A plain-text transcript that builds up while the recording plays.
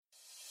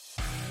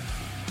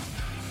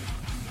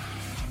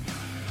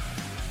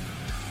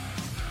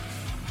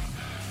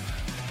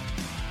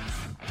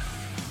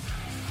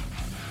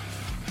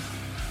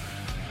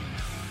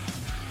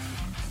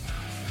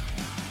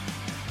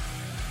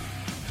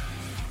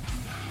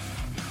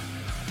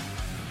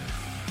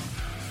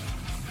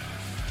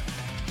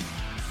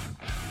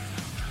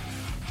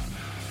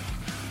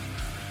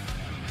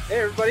Hey,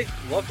 everybody.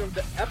 Welcome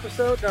to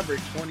episode number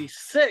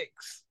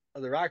 26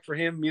 of the Rock for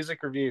Him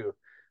Music Review.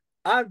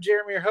 I'm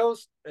Jeremy, your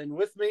host, and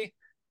with me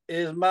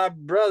is my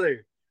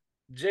brother,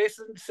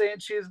 Jason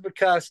Sanchez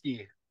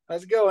Bukowski.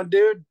 How's it going,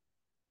 dude?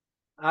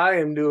 I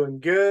am doing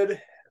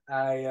good.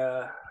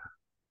 I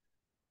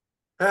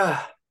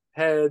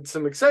had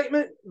some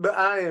excitement, but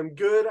I am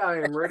good.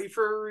 I am ready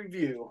for a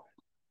review.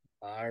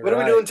 All What are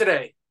we right. doing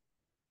today?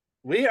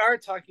 We are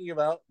talking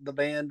about the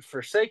band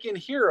Forsaken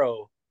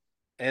Hero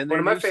and One their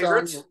of my new song,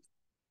 favorites.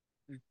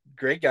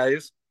 Great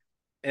Guys,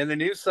 and the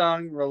new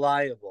song,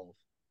 Reliable.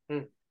 Hmm.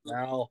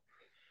 Now,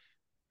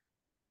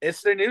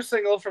 it's their new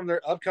single from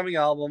their upcoming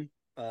album.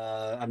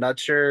 I'm not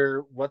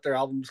sure what their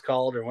album's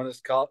called or when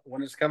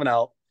it's coming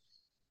out,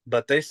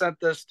 but they sent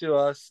this to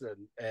us,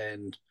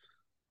 and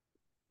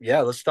yeah,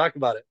 let's talk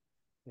about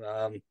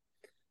it.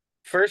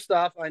 First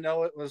off, I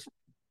know it was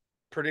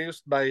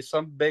produced by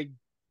some big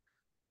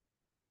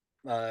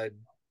uh,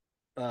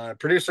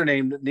 producer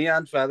named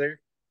Neon Feather.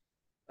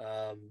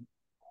 Um,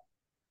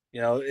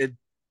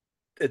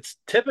 it's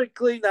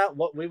typically not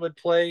what we would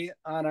play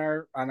on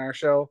our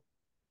show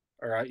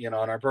or on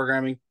our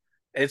programming.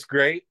 It's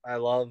great. I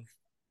love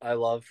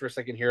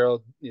Forsaken Hero.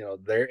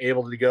 They're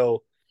able to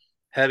go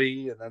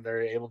heavy, and then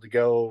they're able to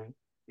go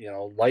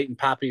light and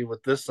poppy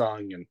with this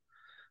song, and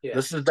Yeah,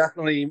 this is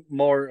definitely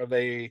more of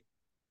a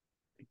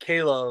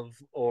K-Love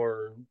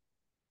or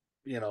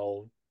you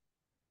know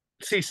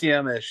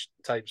CCM ish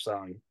type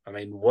song. I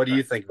mean, what do you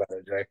right. think about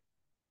it, Jay?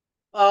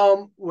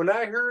 When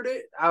I heard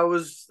it, I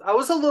was a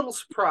little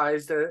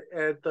surprised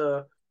at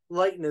the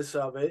lightness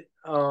of it.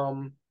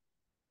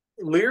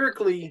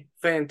 Lyrically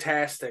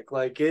fantastic.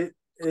 Like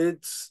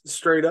it's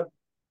straight up,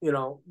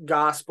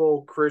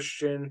 gospel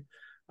Christian.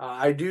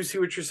 I do see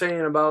what you're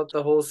saying about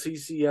the whole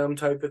CCM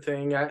type of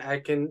thing. I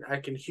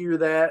can hear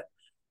that.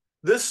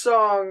 This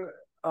song,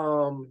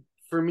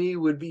 for me,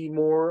 would be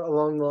more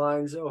along the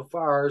lines of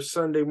our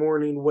Sunday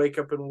morning wake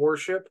up and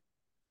worship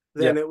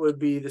than Yep. it would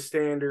be the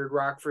standard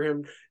Rock for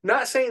Him.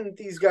 Not saying that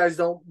these guys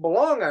don't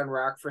belong on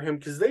Rock for Him,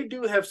 because they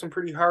do have some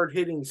pretty hard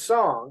hitting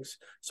songs,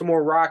 some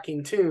more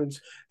rocking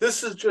tunes.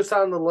 This is just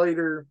on the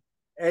lighter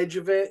edge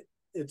of it.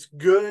 It's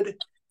good.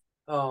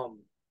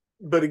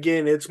 But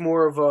again, it's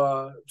more of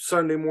a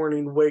Sunday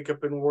morning wake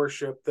up and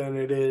worship than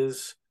it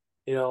is,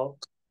 you know,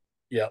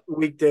 Yep.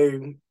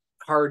 weekday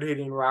hard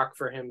hitting Rock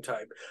for Him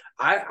type.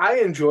 I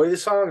enjoy the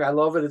song. I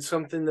love it. It's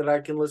something that I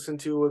can listen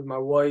to with my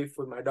wife,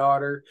 with my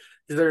daughter,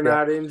 because they're Yep.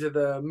 not into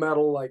the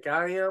metal like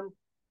I am.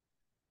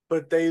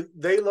 But they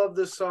love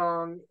this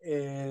song,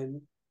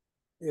 and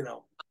you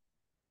know,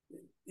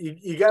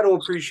 you got to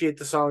appreciate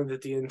the song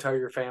that the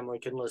entire family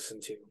can listen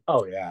to.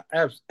 Oh yeah.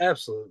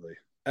 Absolutely.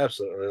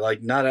 Absolutely.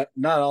 Like not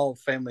all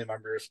family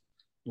members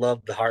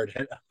love the hard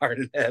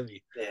and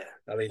heavy. Yeah.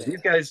 I mean,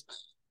 Yeah.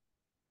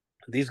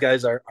 these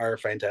guys are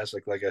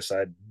fantastic. Like I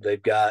said,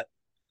 they've got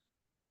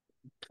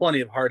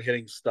plenty of hard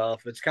hitting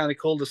stuff. It's kind of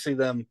cool to see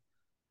them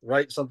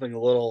write something a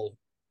little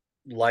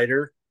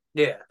lighter.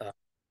 Yeah. Uh,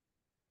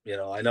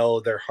 I know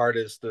their heart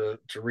is to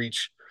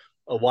reach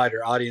a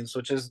wider audience,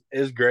 which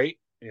is great.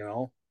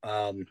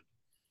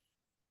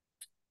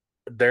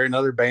 They're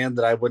another band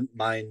that I wouldn't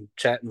mind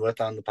chatting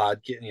with on the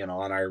podcast.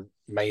 On our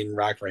main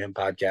Rock for Him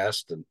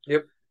podcast. And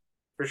Yep.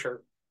 For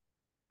sure.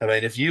 I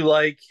mean, if you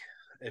like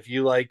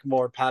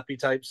more poppy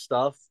type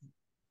stuff,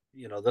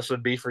 this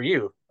would be for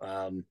you.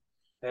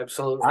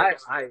 Absolutely.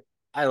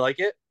 I like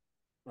it.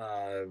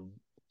 Uh,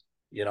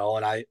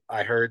 and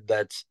I heard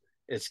that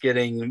it's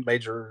getting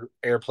major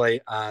airplay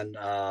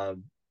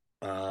on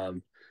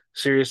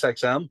Sirius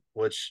XM,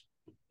 which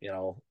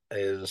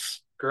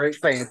is Great.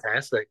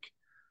 fantastic.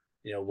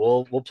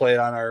 We'll play it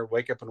on our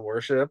wake up and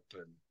worship,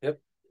 and Yep.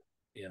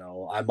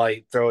 I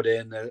might throw it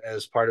in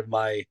as part of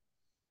my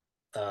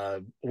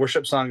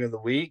worship song of the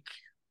week.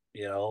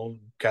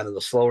 Kind of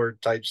the slower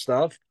type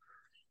stuff,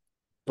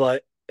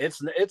 but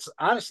it's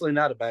honestly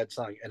not a bad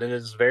song, and it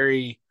is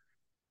very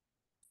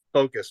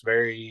focused,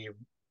 very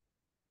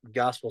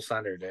gospel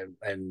centered,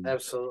 and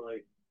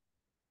Absolutely.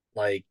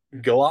 like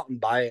go out and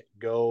buy it.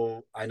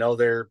 I know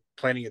they're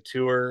planning a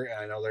tour, and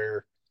I know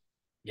they're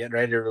getting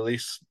ready to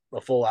release a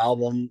full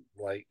album.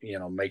 Like,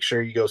 make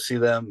sure you go see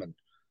them,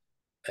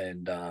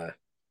 and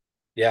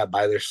yeah,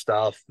 buy their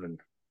stuff. And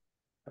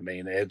I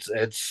mean,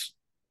 it's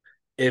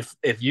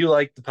if you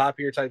like the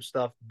popular type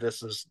stuff,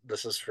 this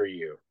is for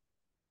you.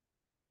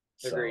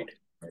 So Agreed.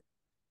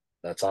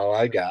 that's all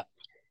I got.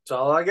 That's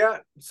all I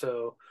got.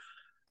 So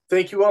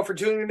thank you all for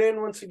tuning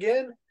in once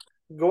again.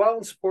 Go out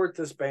and support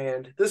this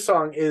band. This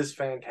song is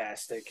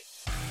fantastic.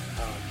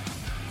 Um,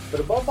 but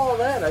above all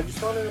that, I just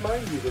want to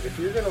remind you that if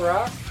you're going to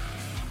rock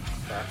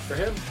for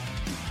him.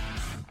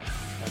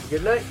 Have a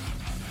good night.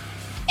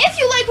 If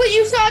you like what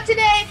you saw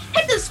today,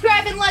 hit the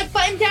subscribe and like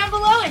button down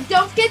below, and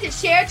don't forget to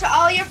share it to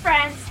all your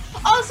friends.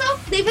 Also,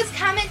 leave us a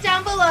comment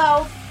down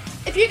below.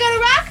 If you're gonna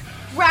rock,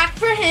 rock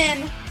for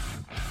him.